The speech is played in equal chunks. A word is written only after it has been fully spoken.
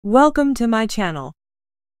Welcome to my channel.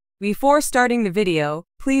 Before starting the video,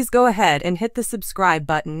 please go ahead and hit the subscribe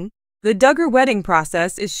button. The Duggar wedding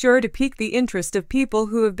process is sure to pique the interest of people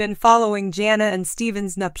who have been following JANA and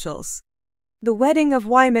Stephen's nuptials. The wedding of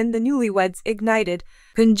Wyman, the newlyweds, ignited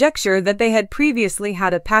conjecture that they had previously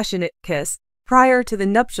had a passionate kiss prior to the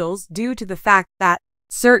nuptials due to the fact that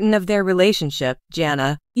certain of their relationship.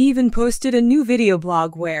 JANA even posted a new video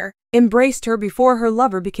blog where embraced her before her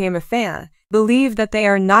lover became a fan, believe that they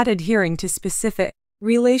are not adhering to specific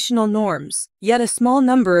relational norms. Yet a small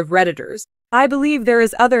number of Redditors, I believe there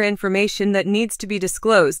is other information that needs to be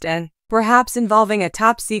disclosed and perhaps involving a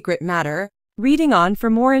top secret matter. Reading on for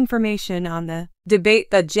more information on the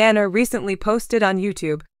debate that JANA recently posted on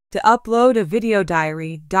YouTube to upload a video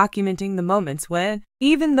diary documenting the moments when,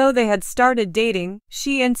 even though they had started dating,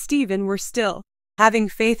 she and Stephen were still having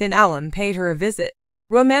faith in Alum paid her a visit.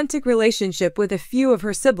 Romantic relationship with a few of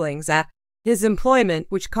her siblings at his employment,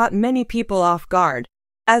 which caught many people off guard,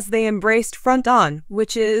 as they embraced front-on,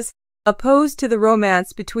 which is opposed to the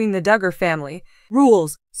romance between the Duggar family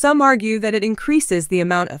rules. Some argue that it increases the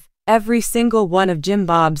amount of every single one of Jim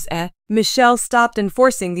Bob's. Michelle stopped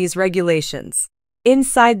enforcing these regulations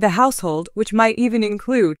inside the household, which might even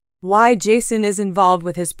include why Jason is involved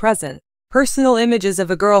with his present personal images of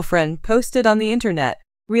a girlfriend posted on the internet,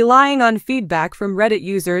 relying on feedback from Reddit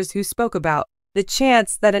users who spoke about the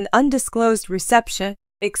chance that an undisclosed reception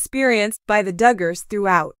experienced by the Duggars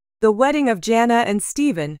throughout the wedding of JANA and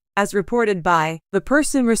Stephen, as reported by the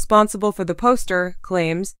person responsible for the poster,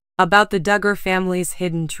 claims about the Duggar family's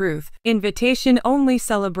hidden truth. Invitation-only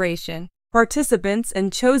celebration. Participants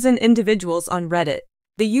and chosen individuals on Reddit.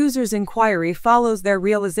 The user's inquiry follows their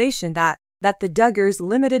realization that the Duggars'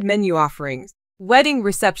 limited menu offerings, wedding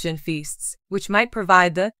reception feasts, which might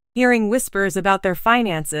provide the hearing whispers about their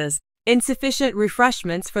finances, insufficient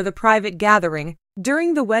refreshments for the private gathering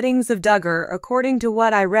during the weddings of Duggar. According to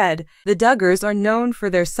what I read, the Duggars are known for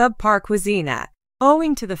their subpar cuisine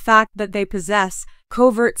owing to the fact that they possess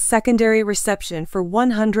covert secondary reception for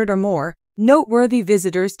 100 or more noteworthy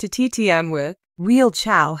visitors to TTM with real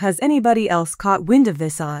chow. Has anybody else caught wind of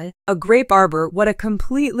this on a grape arbor? What a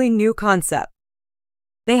completely new concept.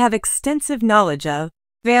 They have extensive knowledge of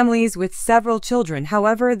families with several children.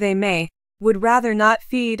 However, they would rather not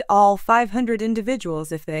feed all 500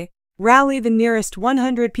 individuals if they rally the nearest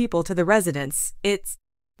 100 people to the residence. It's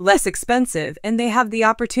less expensive and they have the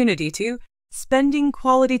opportunity to spending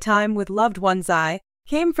quality time with loved ones. I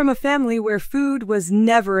came from a family where food was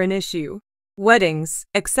never an issue. Weddings,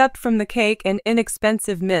 except from the cake and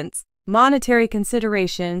inexpensive mints, monetary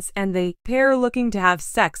considerations, and the pair looking to have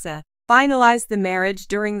sex finalize the marriage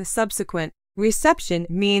during the subsequent reception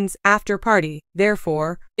means after party.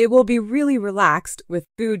 Therefore, it will be really relaxed with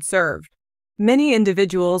food served. Many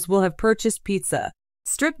individuals will have purchased pizza,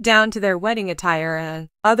 stripped down to their wedding attire, and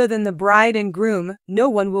other than the bride and groom, no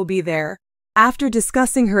one will be there. After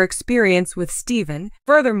discussing her experience with Stephen,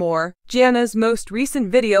 furthermore, JANA's most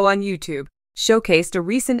recent video on YouTube showcased a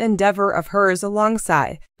recent endeavor of hers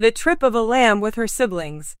alongside the trip of a lamb with her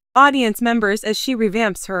siblings, audience members, as she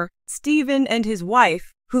revamps her. Stephen and his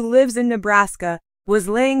wife, who lives in Nebraska, was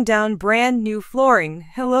laying down brand new flooring.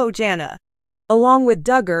 Hello, JANA. Along with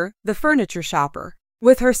Duggar, the furniture shopper.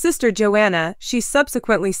 With her sister Johanna, she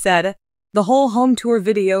subsequently said, the whole home tour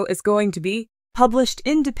video is going to be published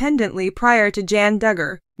independently. Prior to Jan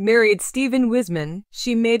Duggar married Stephen Wisman,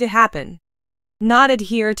 she made it happen. Not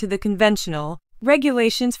adhere to the conventional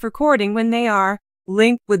regulations for courting when they are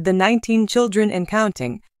linked with the 19 children and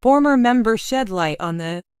counting. Former member shed light on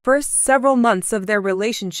the first several months of their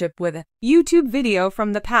relationship with a YouTube video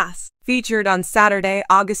from the past. Featured on Saturday,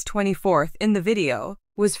 August 24th. In the video,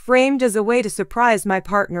 was framed as a way to surprise my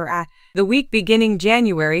partner at the week beginning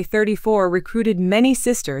January 34. Recruited many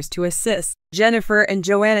sisters to assist Jennifer and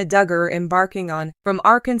Johanna Duggar embarking on from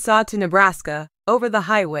Arkansas to Nebraska over the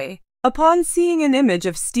highway. Upon seeing an image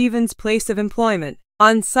of Stephen's place of employment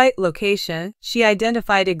on-site location, she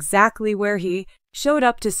identified exactly where he showed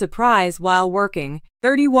up to surprise while working.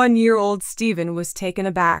 31-year-old Stephen was taken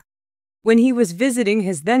aback when he was visiting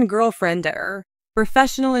his then-girlfriend at her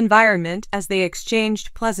professional environment. As they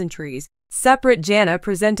exchanged pleasantries, separate JANA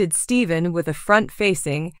presented Stephen with a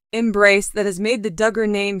front-facing embrace that has made the Duggar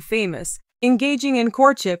name famous, engaging in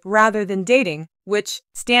courtship rather than dating, which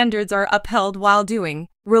standards are upheld while doing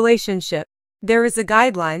relationship. There is a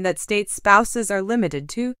guideline that states spouses are limited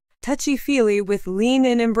to touchy-feely with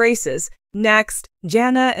lean-in embraces. Next,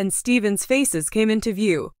 JANA and Stephen's faces came into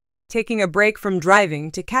view, taking a break from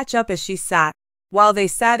driving to catch up as she sat, while they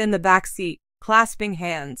sat in the back seat, clasping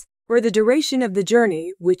hands, for the duration of the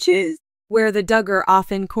journey, which is where the Duggar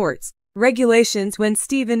often courts. regulations when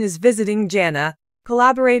Stephen is visiting JANA,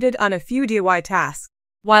 collaborated on a few DIY tasks,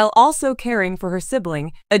 while also caring for her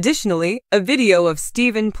sibling. Additionally, a video of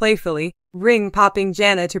Stephen playfully ring-popping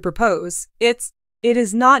JANA to propose. It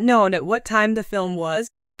is not known at what time the film was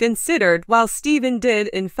considered, while Stephen did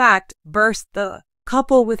in fact burst. The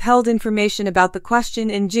couple withheld information about the question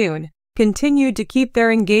in June, continued to keep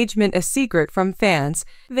their engagement a secret from fans,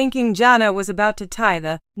 thinking JANA was about to tie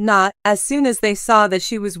the knot as soon as they saw that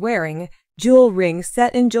she was wearing jewel ring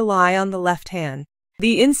set in July on the left hand.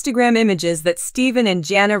 The Instagram images that Stephen and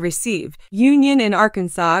JANA received union in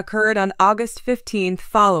Arkansas occurred on August 15th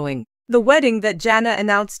following the wedding that JANA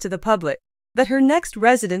announced to the public that her next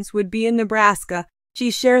residence would be in Nebraska.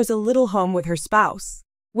 She shares a little home with her spouse,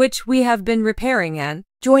 which we have been repairing and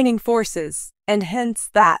joining forces, and hence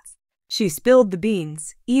that she spilled the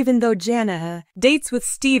beans, even though JANA dates with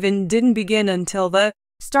Stephen didn't begin until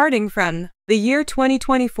starting from the year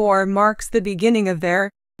 2024 marks the beginning of their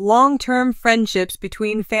long-term friendships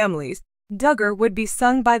between families. Duggar would be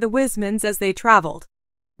sung by the Wismans as they traveled,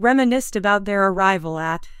 reminisced about their arrival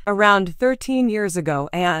at around 13 years ago,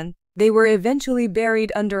 and they were eventually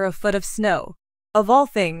buried under a foot of snow. Of all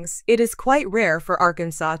things, it is quite rare for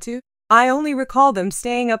Arkansas to. I only recall them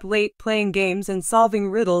staying up late playing games and solving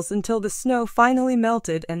riddles until the snow finally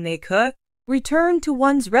melted and they could return to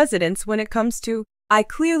one's residence when it comes to. I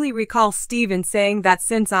clearly recall Stephen saying that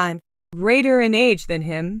since I'm greater in age than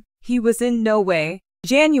him, he was in no way.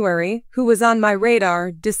 January, who was on my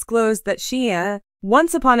radar, disclosed that she,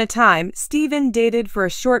 once upon a time, Stephen dated for a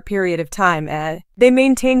short period of time. They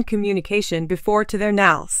maintained communication before to their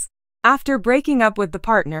nows. After breaking up with the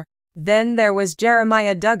partner, then there was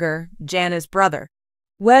Jeremiah Duggar, JANA's brother,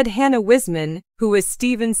 wed Hannah Wisman, who was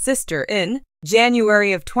Stephen's sister. In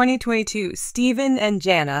January of 2022, Stephen and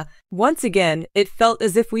JANA, once again, it felt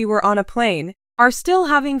as if we were on a plane, are still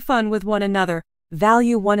having fun with one another,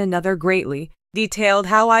 value one another greatly, detailed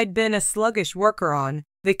how I'd been a sluggish worker on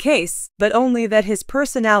the case, but only that his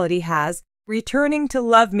personality has, returning to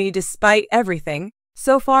love me despite everything.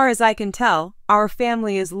 So far as I can tell, our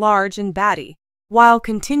family is large and batty. While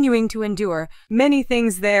continuing to endure many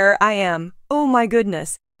things there I am, oh my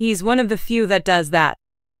goodness, he's one of the few that does that.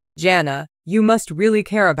 JANA, you must really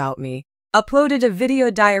care about me. Uploaded a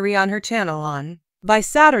video diary on her channel on. By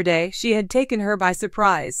Saturday, she had taken her by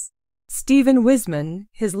surprise. Stephen Wisman,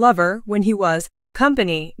 his lover, when he was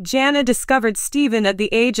company. JANA discovered Stephen at the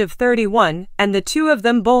age of 31, and the two of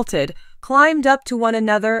them bolted, climbed up to one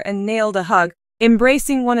another and nailed a hug,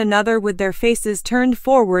 embracing one another with their faces turned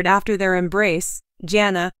forward after their embrace.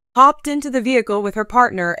 JANA hopped into the vehicle with her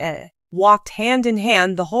partner and walked hand in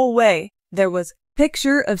hand the whole way. There was a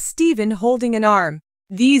picture of Stephen holding an arm.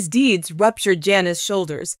 These deeds ruptured JANA's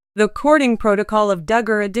shoulders. The courting protocol of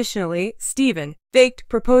Duggar. Additionally, Stephen faked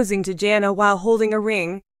proposing to JANA while holding a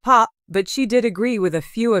ring pop, but she did agree with a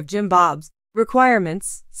few of Jim Bob's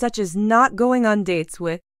requirements, such as not going on dates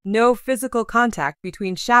with no physical contact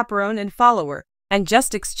between chaperone and follower, and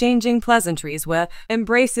just exchanging pleasantries with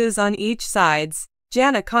embraces on each sides.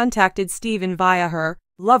 JANA contacted Stephen via her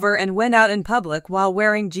lover and went out in public while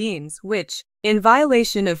wearing jeans, which, in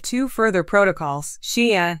violation of two further protocols,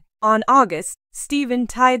 on August, Stephen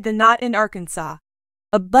tied the knot in Arkansas.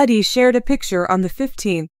 A buddy shared a picture on the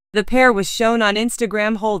 15th. The pair was shown on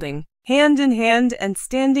Instagram holding hand in hand and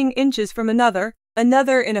standing inches from another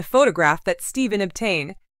in a photograph that Stephen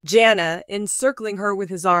obtained, JANA encircling her with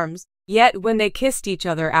his arms. Yet when they kissed each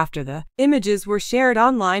other after the images were shared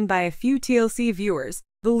online by a few TLC viewers,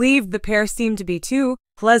 believed the pair seemed to be too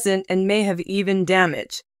pleasant and may have even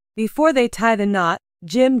damaged. Before they tie the knot,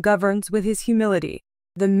 Jim governs with his humility.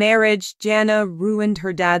 The marriage. JANA ruined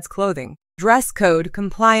her dad's clothing dress code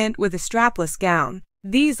compliant with a strapless gown.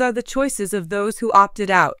 These are the choices of those who opted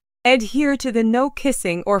out. Adhere to the no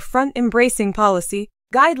kissing or front embracing policy.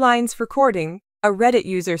 Guidelines for courting. A Reddit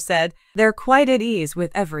user said, they're quite at ease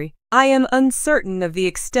with every. I am uncertain of the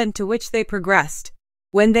extent to which they progressed.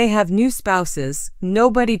 When they have new spouses,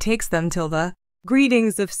 nobody takes them till the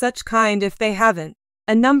greetings of such kind if they haven't.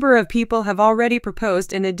 A number of people have already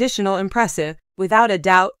proposed an additional impressive. Without a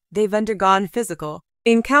doubt, they've undergone physical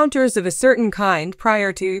encounters of a certain kind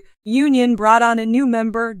prior to union. Brought on a new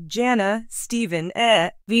member. JANA, Stephen,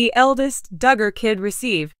 the eldest Duggar kid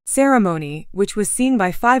received ceremony, which was seen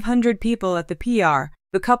by 500 people at the PR.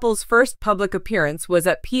 The couple's first public appearance was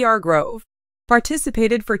at PR Grove.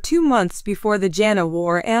 Participated for 2 months before the JANA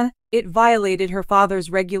wore and it violated her father's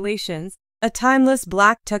regulations. A timeless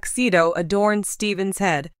black tuxedo adorned Stephen's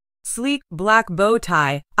head. Sleek black bow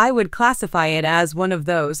tie. I would classify it as one of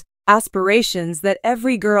those aspirations that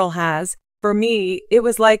every girl has. For me, it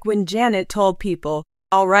was like when Janet told people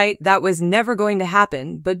Alright, that was never going to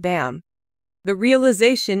happen, but bam. The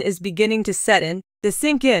realization is beginning to set in, to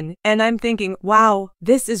sink in, and I'm thinking, wow,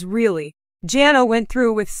 this is really. JANA went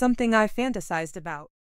through with something I fantasized about.